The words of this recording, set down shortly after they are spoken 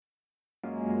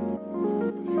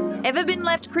Ever been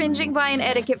left cringing by an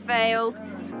etiquette fail?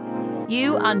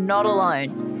 You are not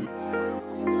alone.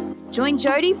 Join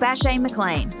Jodie Bache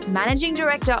McLean, Managing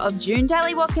Director of June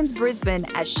Daly Watkins Brisbane,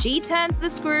 as she turns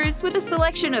the screws with a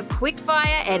selection of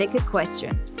quick-fire etiquette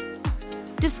questions.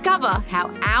 Discover how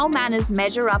our manners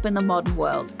measure up in the modern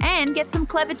world and get some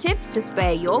clever tips to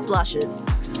spare your blushes.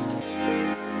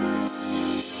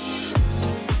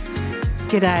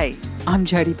 G'day, I'm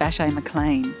Jodie Bache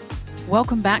McLean.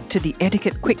 Welcome back to the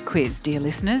Etiquette Quick Quiz, dear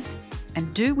listeners.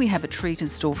 And do we have a treat in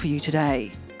store for you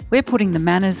today? We're putting the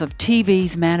manners of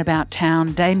TV's man about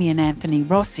town, Damien Anthony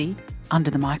Rossi, under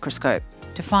the microscope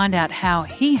to find out how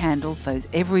he handles those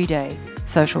everyday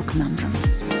social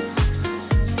conundrums.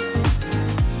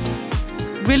 It's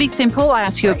really simple. I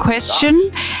ask you a question.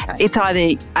 Okay. It's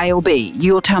either A or B.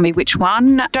 You'll tell me which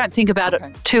one. Don't think about it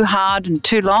too hard and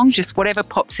too long. Just whatever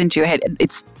pops into your head.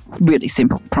 It's really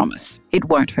simple, promise. It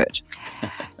won't hurt.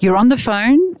 You're on the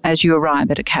phone as you arrive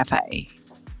at a cafe.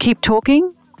 Keep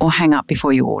talking or hang up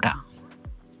before you order.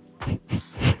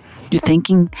 You're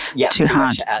thinking too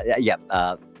hard.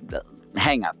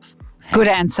 Hang up. Good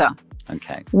answer.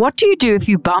 Okay. What do you do if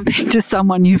you bump into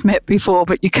someone you've met before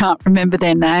but you can't remember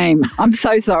their name? I'm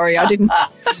so sorry, I didn't.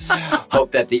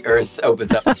 Hope that the earth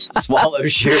opens up and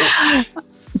swallows you.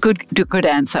 Good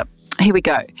answer. Here we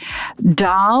go.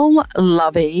 Dal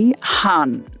Lovey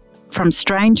Hun. From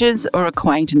strangers or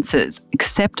acquaintances,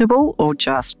 acceptable or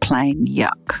just plain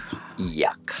yuck?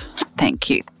 Yuck. Thank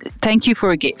you. Thank you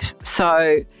for a gift.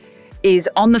 So is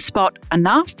on the spot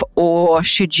enough, or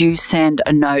should you send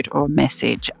a note or a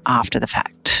message after the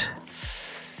fact?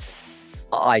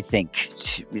 I think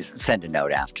send a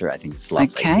note after. I think it's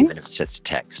lovely, even if it's just a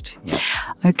text. Yeah.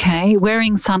 Okay.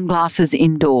 Wearing sunglasses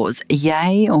indoors,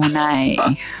 yay or nay?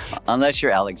 Unless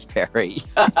you're Alex Perry,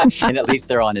 and at least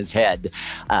they're on his head,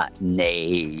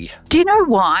 nay. Do you know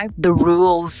why the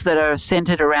rules that are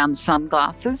centred around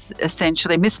sunglasses?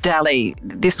 Essentially, Miss Daly,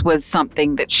 this was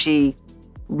something that she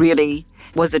really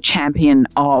was a champion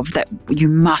of, that you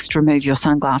must remove your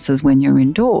sunglasses when you're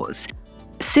indoors.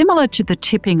 Similar to the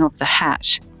tipping of the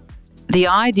hat, the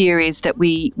idea is that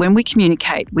when we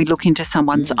communicate, we look into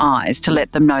someone's eyes to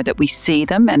let them know that we see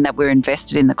them and that we're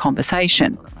invested in the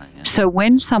conversation. So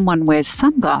when someone wears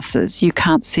sunglasses, you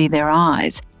can't see their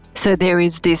eyes. So there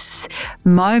is this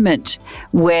moment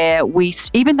where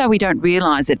even though we don't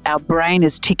realise it, our brain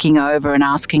is ticking over and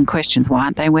asking questions. Why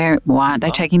aren't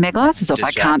they taking their glasses off?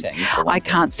 I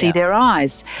can't see their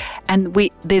eyes. And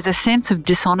there's a sense of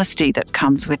dishonesty that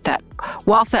comes with that.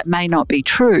 Whilst that may not be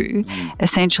true,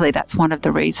 essentially that's one of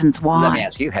the reasons why. Let me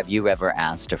ask you, have you ever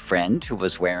asked a friend who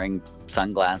was wearing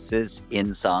sunglasses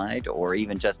inside or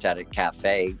even just at a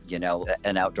cafe,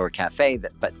 an outdoor cafe,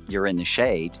 but you're in the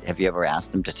shade, have you ever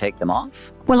asked them to take them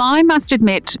off? Well, I must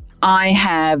admit I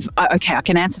have. Okay, I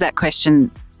can answer that question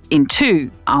in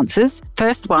two answers.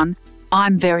 First one,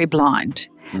 I'm very blind.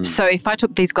 So if I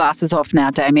took these glasses off now,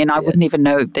 Damien, I wouldn't even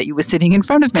know that you were sitting in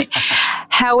front of me.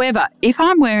 However, if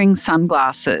I'm wearing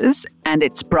sunglasses and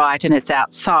it's bright and it's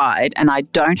outside and I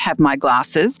don't have my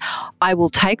glasses, I will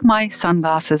take my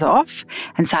sunglasses off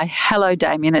and say, hello,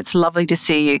 Damien, it's lovely to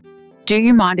see you. Do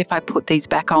you mind if I put these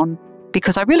back on?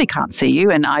 Because I really can't see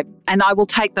you, and I will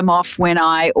take them off when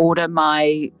I order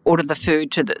the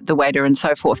food to the waiter and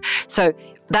so forth. So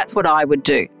that's what I would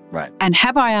do. Right. And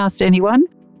have I asked anyone?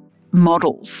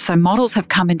 Models. So models have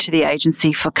come into the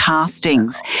agency for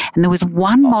castings, and there was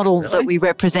one model that we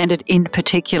represented in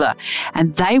particular,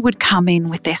 and they would come in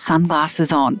with their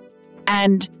sunglasses on,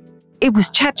 and it was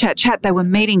chat. They were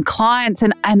meeting clients,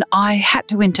 and I had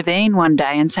to intervene one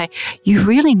day and say, you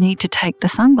really need to take the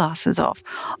sunglasses off.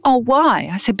 Oh, why?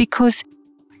 I said, because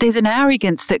there's an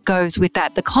arrogance that goes with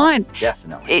that. The client,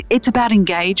 definitely. It's about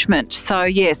engagement. So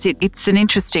yes, it's an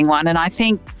interesting one, and I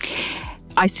think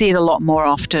I see it a lot more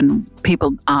often.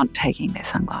 People aren't taking their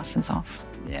sunglasses off.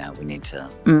 Yeah, we need to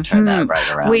turn that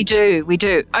right around. We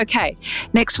do. Okay,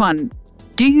 next one.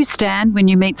 Do you stand when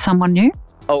you meet someone new?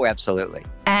 Oh, absolutely.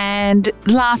 And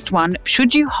last one,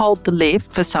 should you hold the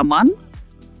lift for someone,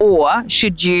 or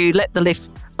should you let the lift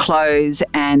close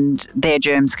and their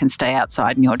germs can stay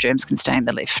outside and your germs can stay in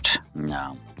the lift?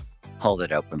 No. Hold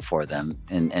it open for them.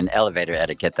 And elevator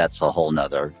etiquette, that's a whole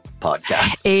nother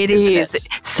podcast. It is.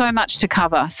 So much to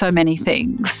cover, so many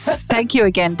things. Thank you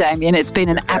again, Damien. It's been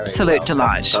an absolute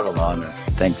delight. Total honor.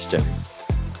 Thanks, Jimmy.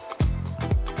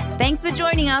 Thanks for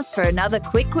joining us for another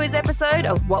quick quiz episode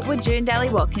of What Would June Daly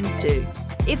Watkins Do?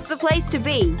 It's the place to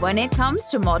be when it comes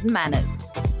to modern manners.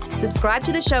 Subscribe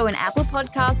to the show in Apple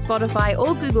Podcasts, Spotify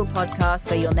or Google Podcasts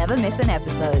so you'll never miss an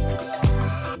episode.